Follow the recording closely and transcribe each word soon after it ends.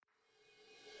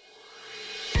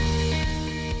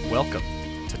Welcome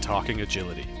to Talking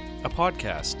Agility, a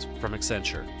podcast from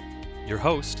Accenture. Your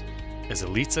host is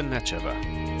Elitsa Necheva.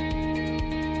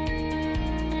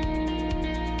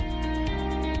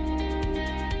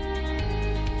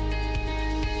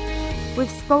 We've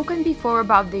spoken before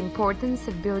about the importance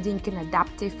of building an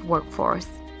adaptive workforce.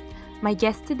 My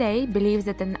guest today believes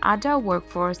that an agile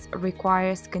workforce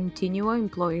requires continual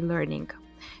employee learning.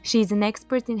 She is an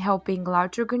expert in helping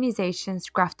large organizations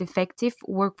craft effective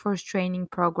workforce training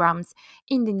programs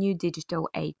in the new digital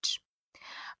age.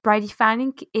 Bridie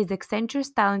Fanning is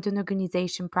Accenture's Talent and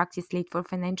Organization Practice Lead for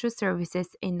Financial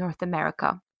Services in North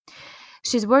America.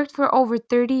 She's worked for over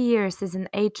 30 years as an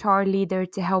HR leader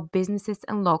to help businesses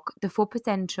unlock the full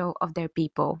potential of their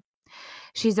people.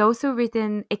 She's also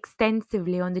written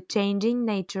extensively on the changing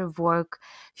nature of work,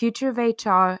 future of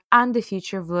HR, and the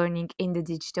future of learning in the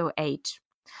digital age.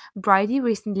 Bridie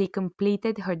recently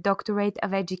completed her doctorate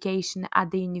of education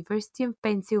at the University of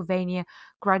Pennsylvania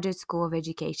Graduate School of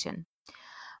Education.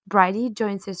 Bridie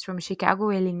joins us from Chicago,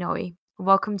 Illinois.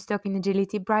 Welcome to Talking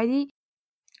Agility, Bridie.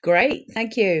 Great,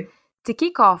 thank you. To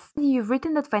kick off, you've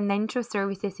written that financial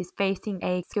services is facing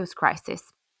a skills crisis.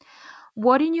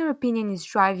 What, in your opinion, is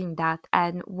driving that,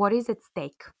 and what is at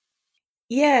stake?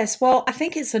 Yes, well, I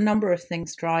think it's a number of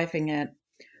things driving it.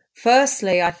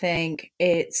 Firstly, I think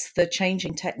it's the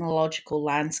changing technological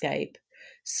landscape.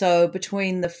 So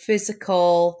between the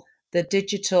physical, the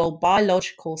digital,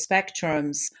 biological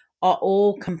spectrums are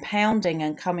all compounding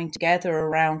and coming together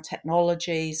around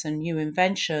technologies and new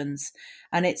inventions.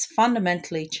 And it's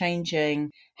fundamentally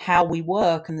changing how we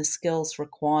work and the skills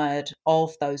required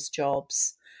of those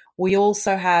jobs. We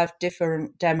also have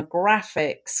different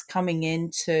demographics coming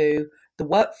into the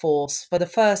workforce. For the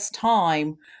first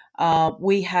time,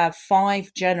 we have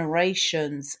 5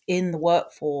 generations in the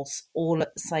workforce all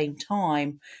at the same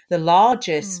time, the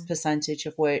largest percentage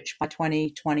of which by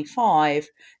 2025,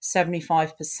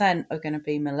 75% are going to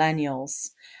be millennials.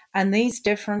 And these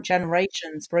different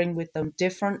generations bring with them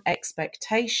different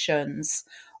expectations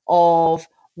of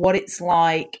what it's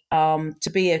like to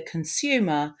be a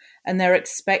consumer, and they're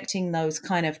expecting those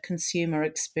kind of consumer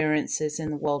experiences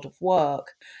in the world of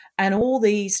work. And all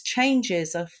these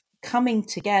changes are coming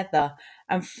together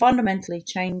and fundamentally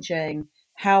changing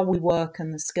how we work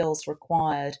and the skills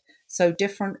required. So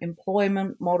different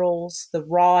employment models, the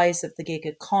rise of the gig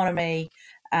economy,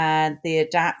 and the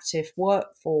adaptive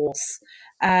workforce.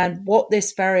 And what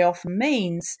this very often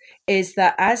means is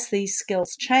that as these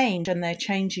skills change, and they're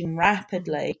changing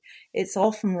rapidly, it's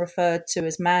often referred to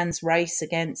as man's race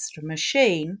against a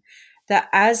machine, that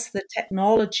as the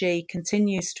technology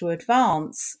continues to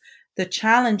advance, the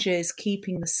challenge is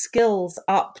keeping the skills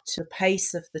up to the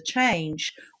pace of the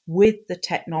change with the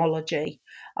technology,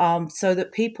 so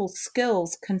that people's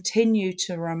skills continue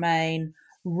to remain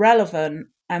relevant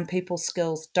and people's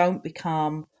skills don't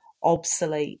become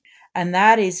obsolete. And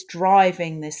that is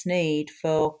driving this need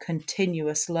for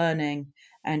continuous learning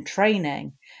and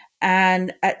training.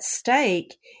 And at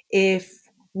stake, if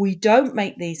we don't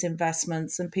make these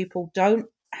investments and people don't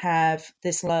have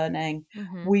this learning,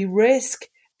 we risk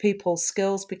people's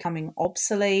skills becoming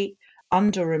obsolete,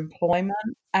 underemployment,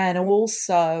 and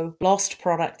also lost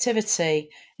productivity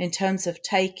in terms of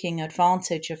taking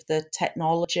advantage of the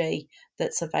technology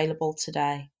that's available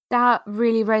today. That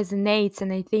really resonates,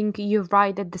 and I think you're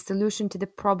right that the solution to the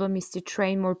problem is to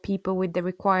train more people with the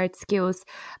required skills.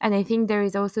 And I think there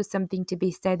is also something to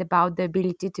be said about the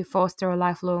ability to foster a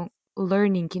lifelong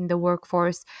learning in the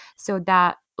workforce, so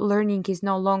that learning is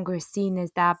no longer seen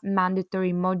as that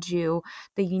mandatory module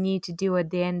that you need to do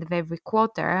at the end of every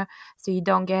quarter, so you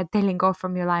don't get telling off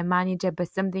from your line manager, but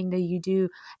something that you do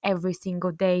every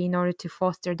single day in order to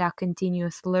foster that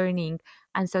continuous learning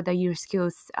and so that your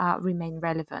skills remain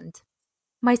relevant.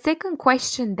 My second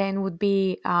question then would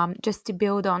be, just to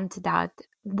build on to that,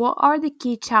 what are the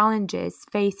key challenges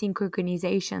facing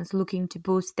organizations looking to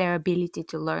boost their ability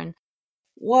to learn?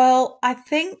 Well, I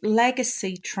think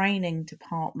legacy training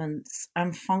departments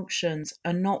and functions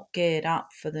are not geared up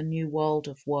for the new world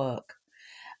of work.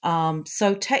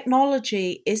 So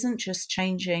technology isn't just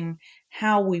changing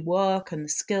how we work and the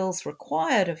skills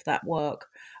required of that work,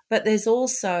 but there's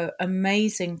also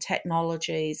amazing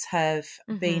technologies have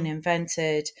been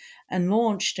invented and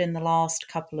launched in the last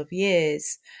couple of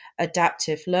years.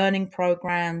 Adaptive learning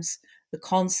programs, the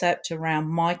concept around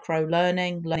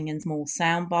micro-learning, learning in small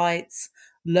sound bites,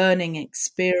 learning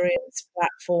experience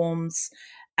platforms.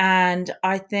 And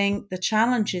I think the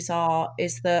challenges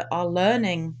is that our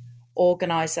learning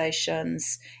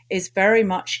organizations is very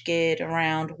much geared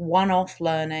around one-off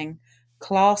learning,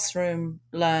 classroom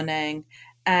learning,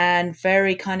 and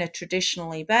very kind of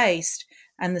traditionally based.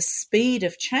 and the speed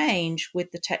of change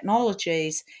with the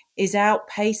technologies is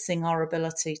outpacing our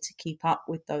ability to keep up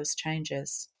with those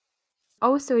changes.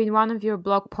 Also, in one of your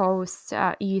blog posts,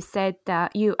 you said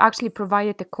that you actually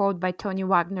provided a quote by Tony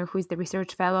Wagner, who is the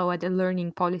research fellow at the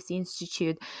Learning Policy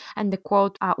Institute. And the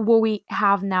quote, what we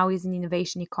have now is an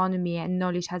innovation economy and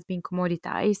knowledge has been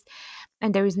commoditized.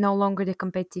 And there is no longer the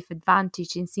competitive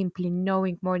advantage in simply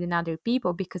knowing more than other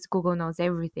people because Google knows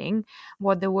everything.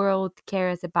 What the world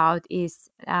cares about is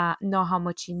not how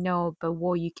much you know, but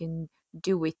what you can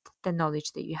do with the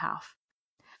knowledge that you have.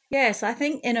 Yes, I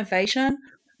think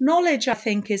knowledge, I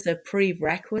think, is a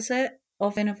prerequisite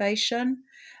of innovation.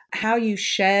 How you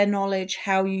share knowledge,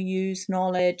 how you use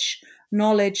knowledge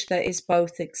that is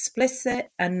both explicit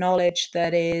and knowledge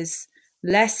that is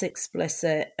less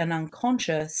explicit and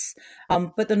unconscious.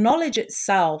 But the knowledge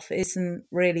itself isn't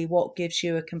really what gives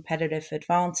you a competitive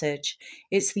advantage.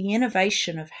 It's the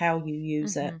innovation of how you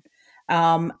use it,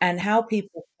 and how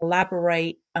people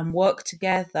collaborate and work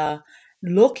together,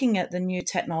 looking at the new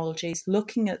technologies,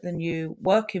 looking at the new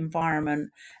work environment,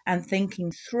 and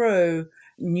thinking through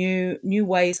new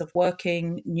ways of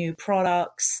working, new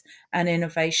products, and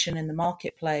innovation in the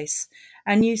marketplace.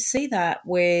 And you see that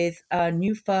with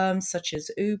new firms such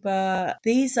as Uber.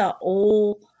 These are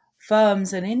all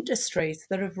firms and industries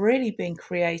that have really been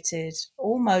created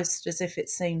almost as if it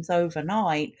seems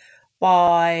overnight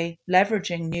by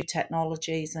leveraging new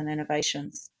technologies and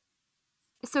innovations.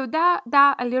 So that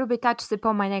a little bit touches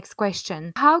upon my next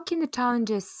question. How can the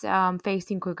challenges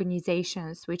facing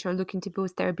organizations which are looking to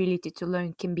boost their ability to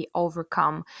learn can be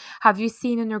overcome? Have you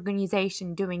seen an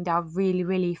organization doing that really,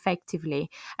 really effectively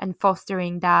and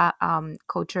fostering that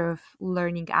culture of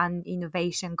learning and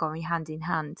innovation going hand in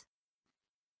hand?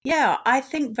 Yeah, I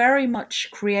think very much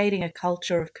creating a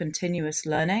culture of continuous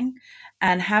learning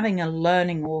and having a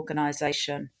learning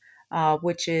organization,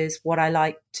 which is what I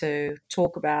like to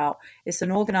talk about. It's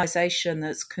an organization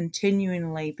that's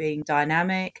continually being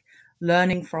dynamic,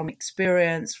 learning from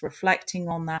experience, reflecting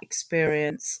on that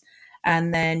experience,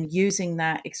 and then using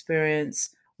that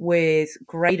experience with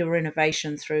greater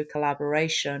innovation through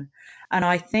collaboration. And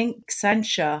I think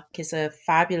Accenture is a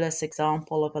fabulous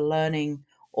example of a learning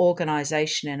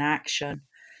organization in action.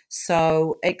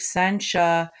 So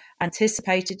Accenture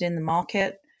anticipated in the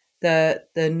market that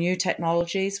the new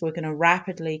technologies were going to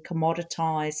rapidly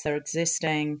commoditize their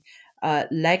existing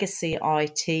legacy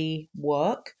IT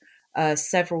work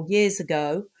several years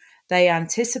ago. They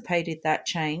anticipated that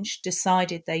change,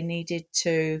 decided they needed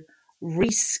to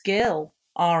reskill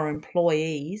our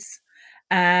employees,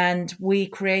 and we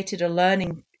created a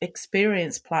learning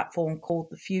experience platform called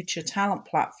the Future Talent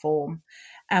Platform.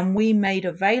 And we made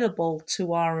available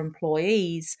to our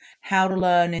employees how to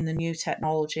learn in the new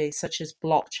technologies such as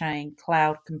blockchain,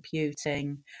 cloud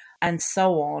computing, and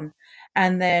so on.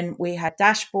 And then we had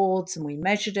dashboards and we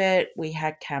measured it, we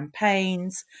had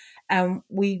campaigns, and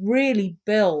we really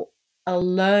built a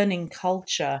learning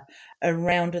culture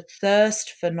around a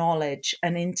thirst for knowledge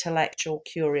and intellectual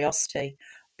curiosity,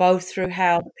 both through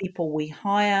how the people we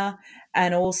hire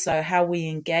and also how we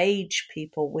engage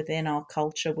people within our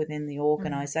culture, within the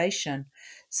organization.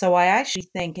 So I actually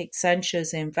think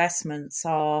Accenture's investments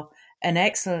are an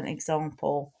excellent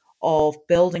example of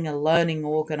building a learning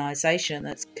organization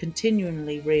that's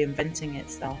continually reinventing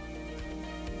itself.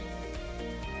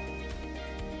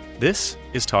 This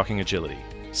is Talking Agility.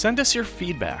 Send us your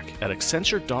feedback at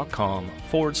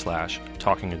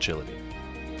accenture.com/Talking Agility.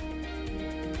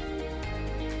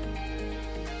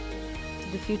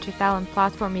 The Future Talent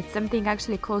Platform, it's something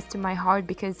actually close to my heart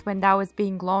because when that was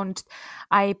being launched,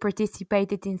 I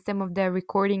participated in some of the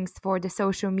recordings for the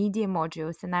social media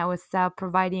modules, and I was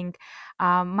providing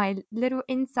my little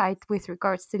insight with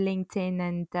regards to LinkedIn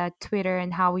and Twitter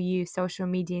and how we use social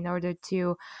media in order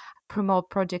to promote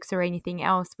projects or anything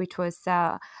else, which was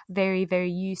very, very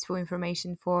useful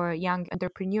information for young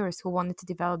entrepreneurs who wanted to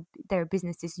develop their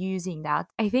businesses using that.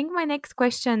 I think my next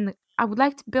question, I would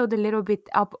like to build a little bit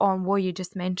up on what you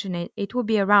just mentioned. It will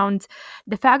be around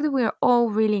the fact that we're all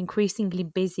really increasingly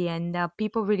busy and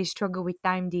people really struggle with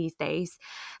time these days.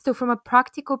 So from a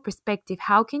practical perspective,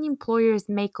 how can employers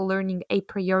make learning a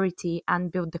priority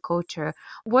and build the culture?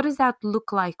 What does that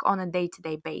look like on a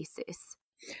day-to-day basis?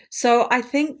 So I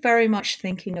think very much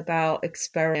thinking about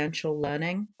experiential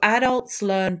learning. Adults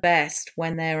learn best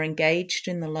when they're engaged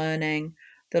in the learning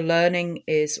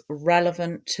is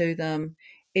relevant to them,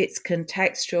 it's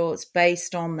contextual, it's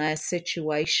based on their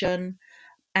situation,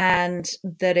 and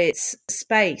that it's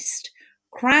spaced.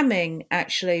 Cramming,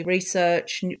 actually,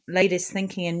 research, latest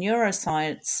thinking in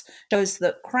neuroscience shows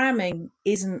that cramming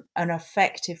isn't an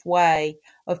effective way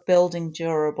of building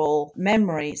durable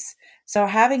memories. So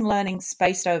having learning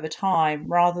spaced over time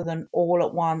rather than all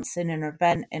at once in an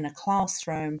event in a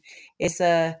classroom is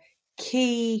a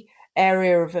key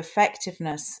area of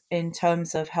effectiveness in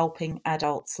terms of helping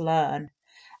adults learn.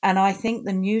 And I think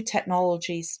the new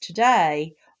technologies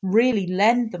today really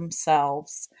lend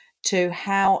themselves to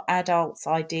how adults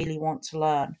ideally want to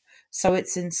learn. So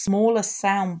it's in smaller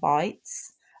sound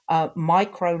bites,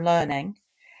 micro learning,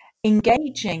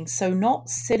 engaging, so not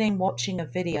sitting watching a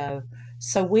video.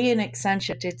 So we in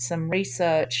Accenture did some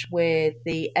research with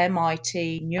the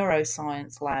MIT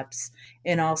neuroscience labs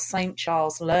in our St.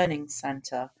 Charles Learning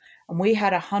Center, and we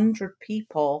had 100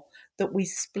 people that we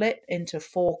split into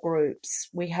 4 groups.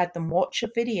 We had them watch a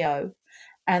video,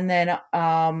 and then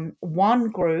one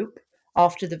group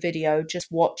after the video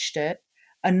just watched it.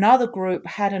 Another group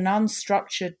had an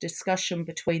unstructured discussion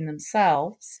between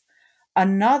themselves.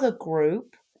 Another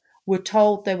group were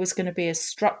told there was going to be a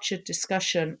structured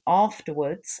discussion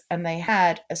afterwards, and they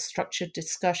had a structured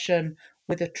discussion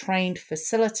with a trained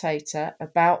facilitator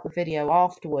about the video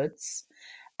afterwards.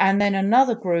 And then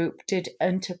another group did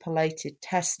interpolated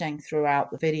testing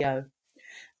throughout the video.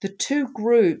 The 2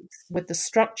 groups with the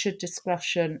structured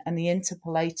discussion and the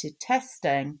interpolated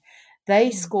testing,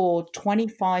 they scored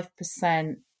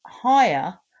 25%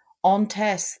 higher on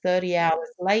tests 30 hours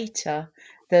later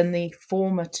than the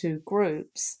former 2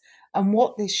 groups. And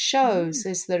what this shows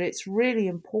is that it's really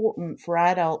important for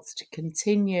adults to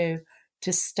continue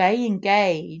to stay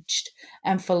engaged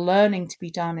and for learning to be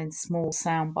done in small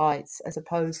sound bites as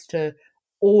opposed to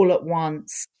all at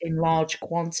once in large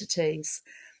quantities.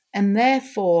 And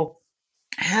therefore,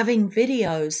 having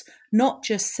videos, not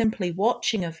just simply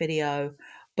watching a video,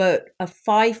 but a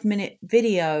 5-minute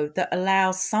video that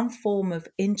allows some form of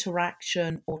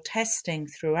interaction or testing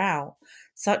throughout,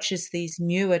 such as these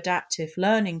new adaptive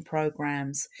learning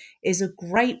programs, is a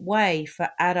great way for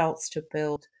adults to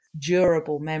build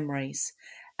durable memories.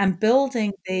 And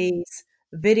building these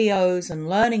videos and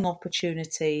learning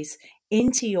opportunities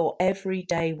into your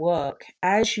everyday work,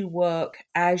 as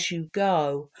you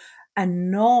go,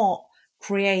 and not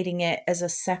creating it as a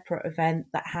separate event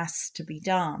that has to be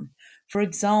done. For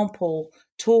example,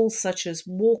 tools such as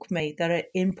WalkMe that are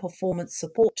in-performance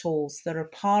support tools that are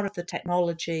part of the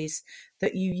technologies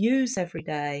that you use every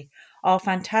day are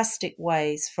fantastic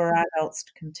ways for adults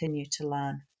to continue to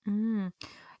learn. Mm.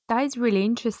 That is really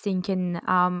interesting, and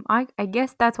I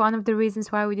guess that's one of the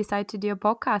reasons why we decided to do a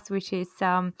podcast, which is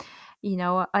a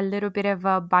little bit of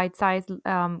a bite-sized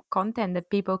content that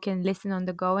people can listen on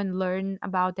the go and learn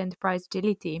about enterprise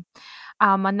agility.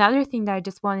 Another thing that I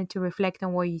just wanted to reflect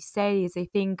on what you said is I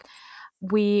think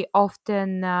we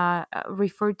often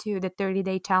refer to the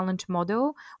 30-day challenge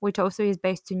model, which also is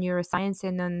based on neuroscience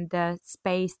and on the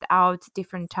spaced out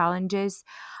different challenges,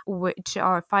 which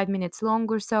are 5 minutes long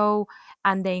or so,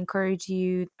 and they encourage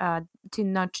you to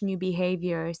nudge new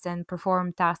behaviors and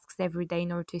perform tasks every day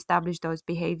in order to establish those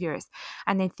behaviors.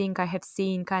 And I think I have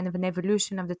seen kind of an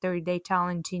evolution of the 30-day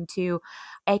challenge into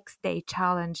X-day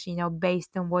challenge,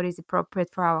 based on what is appropriate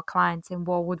for our clients and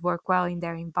what would work well in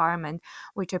their environment,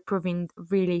 which are proving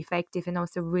really effective and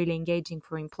also really engaging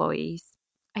for employees.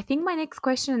 I think my next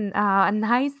question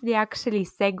nicely actually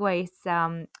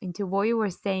segues into what you were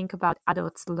saying about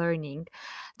adults learning.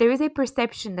 There is a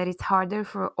perception that it's harder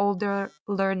for older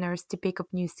learners to pick up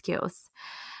new skills.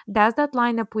 Does that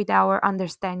line up with our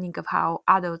understanding of how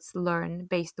adults learn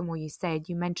based on what you said?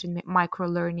 You mentioned micro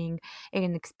learning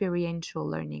and experiential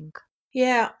learning.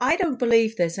 Yeah, I don't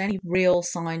believe there's any real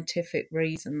scientific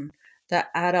reason that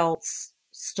adults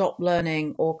stop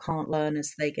learning or can't learn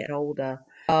as they get older.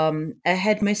 A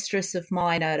headmistress of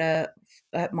mine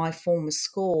at my former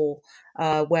school,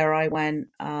 where I went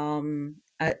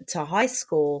to high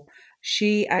school,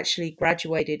 she actually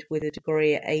graduated with a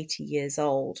degree at 80 years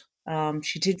old.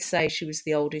 She did say she was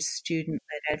the oldest student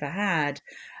they'd ever had.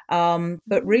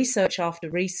 But research after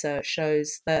research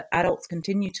shows that adults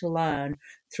continue to learn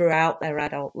throughout their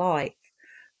adult life.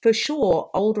 For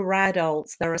sure, older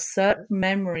adults, there are certain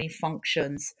memory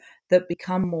functions that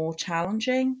become more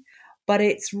challenging, but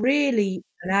it's really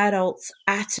an adult's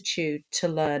attitude to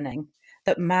learning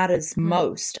that matters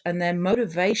most, and their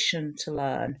motivation to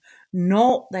learn,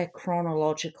 not their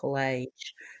chronological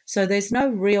age. So there's no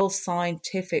real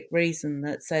scientific reason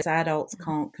that says adults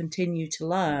can't continue to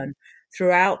learn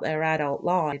throughout their adult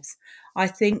lives. I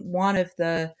think one of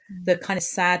the kind of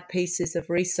sad pieces of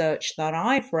research that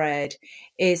I've read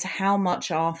is how much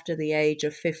after the age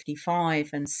of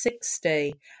 55 and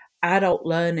 60, adult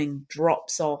learning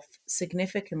drops off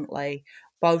significantly,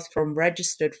 both from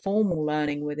registered formal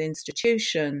learning with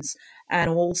institutions and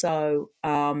also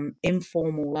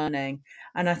informal learning.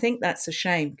 And I think that's a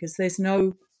shame because there's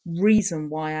no reason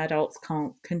why adults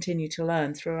can't continue to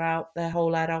learn throughout their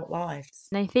whole adult lives.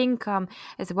 And I think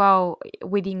as well,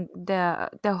 within the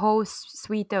whole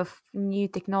suite of new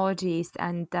technologies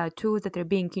and tools that are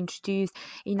being introduced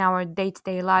in our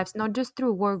day-to-day lives, not just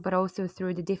through work, but also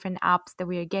through the different apps that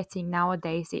we are getting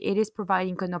nowadays, it is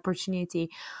providing an opportunity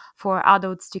for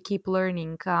adults to keep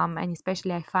learning. And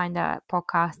especially I find that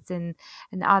podcasts and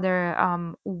other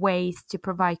ways to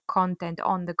provide content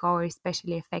on the go are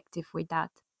especially effective with that.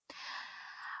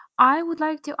 I would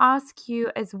like to ask you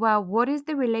as well, what is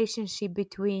the relationship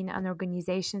between an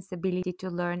organization's ability to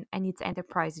learn and its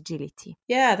enterprise agility?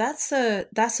 Yeah, that's a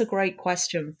great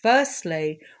question.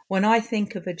 Firstly, when I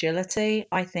think of agility,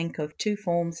 I think of two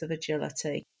forms of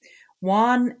agility.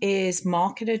 One is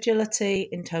market agility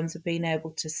in terms of being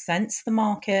able to sense the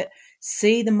market,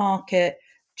 see the market,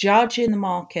 judge in the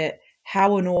market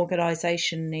how an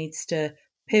organization needs to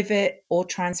pivot or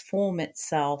transform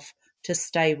itself to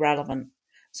stay relevant.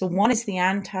 So one is the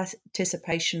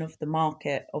anticipation of the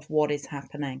market of what is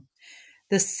happening.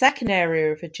 The second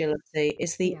area of agility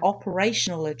is the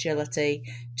operational agility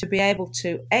to be able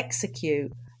to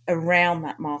execute around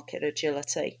that market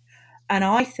agility. And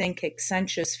I think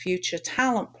Accenture's Future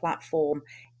Talent Platform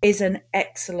is an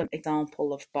excellent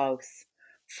example of both.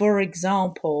 For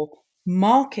example,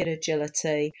 market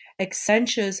agility,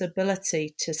 Accenture's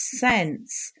ability to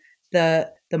sense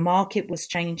that the market was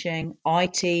changing,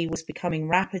 IT was becoming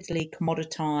rapidly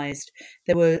commoditized.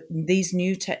 There were these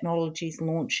new technologies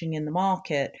launching in the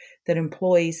market that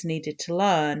employees needed to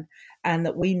learn and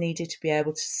that we needed to be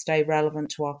able to stay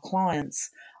relevant to our clients.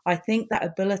 I think that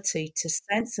ability to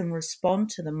sense and respond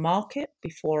to the market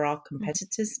before our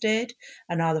competitors did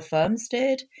and other firms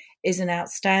did is an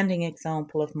outstanding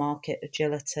example of market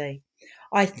agility.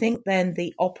 I think then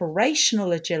the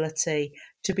operational agility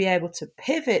to be able to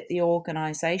pivot the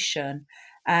organization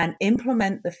and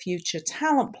implement the Future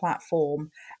Talent Platform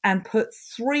and put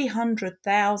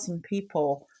 300,000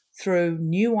 people through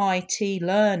new IT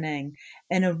learning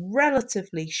in a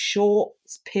relatively short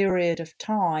period of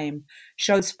time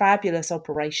shows fabulous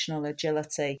operational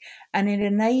agility. And it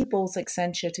enables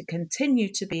Accenture to continue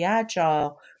to be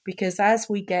agile because as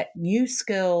we get new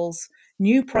skills,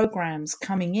 new programs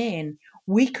coming in,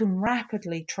 we can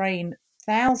rapidly train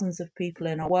thousands of people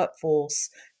in our workforce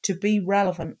to be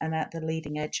relevant and at the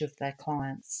leading edge of their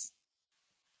clients.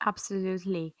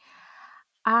 Absolutely.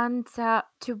 And to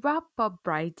wrap up,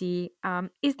 Bridie,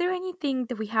 is there anything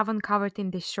that we haven't covered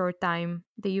in this short time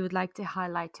that you would like to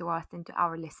highlight to us and to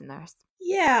our listeners?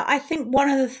 Yeah, I think one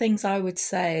of the things I would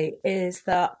say is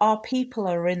that our people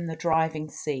are in the driving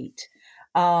seat,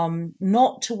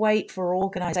 not to wait for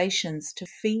organizations to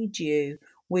feed you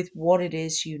with what it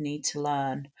is you need to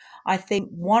learn. I think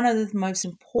one of the most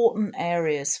important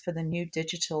areas for the new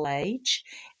digital age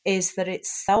is that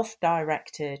it's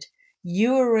self-directed.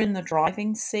 You are in the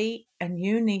driving seat and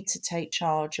you need to take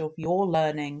charge of your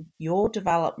learning, your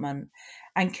development,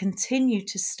 and continue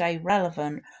to stay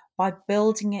relevant by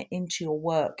building it into your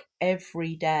work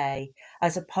every day,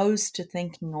 as opposed to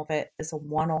thinking of it as a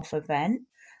one-off event.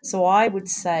 So I would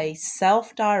say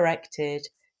self-directed,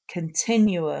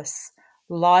 continuous,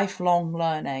 lifelong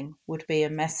learning would be a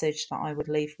message that I would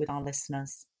leave with our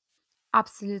listeners.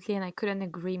 Absolutely, and I couldn't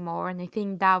agree more. And I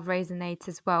think that resonates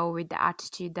as well with the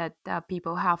attitude that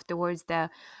people have towards the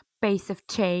pace of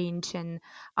change and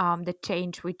the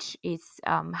change which is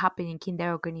happening in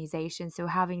their organization. So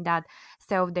having that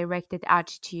self-directed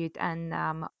attitude and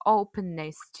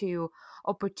openness to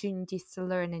opportunities to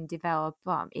learn and develop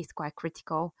is quite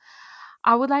critical.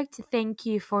 I would like to thank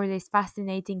you for this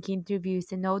fascinating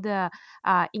interviews and all the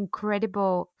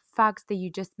incredible facts that you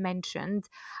just mentioned.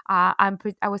 I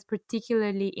was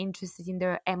particularly interested in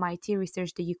the MIT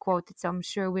research that you quoted, so I'm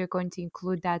sure we're going to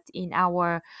include that in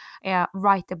our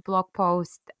write a blog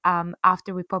post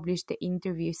after we publish the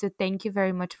interview. So thank you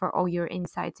very much for all your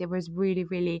insights. It was really,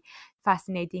 really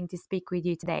fascinating to speak with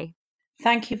you today.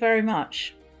 Thank you very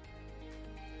much.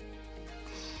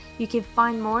 You can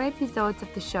find more episodes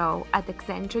of the show at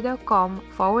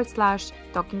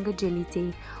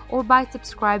accenture.com/talkingagility or by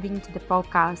subscribing to the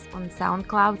podcast on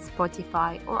SoundCloud,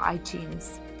 Spotify, or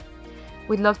iTunes.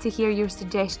 We'd love to hear your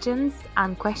suggestions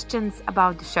and questions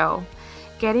about the show.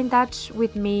 Get in touch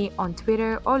with me on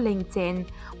Twitter or LinkedIn,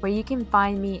 where you can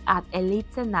find me at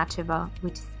Elitsa Nacheva,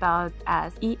 which is spelled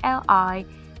as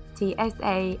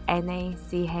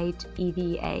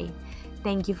ELITSANACHEVA.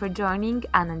 Thank you for joining,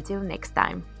 and until next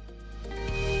time.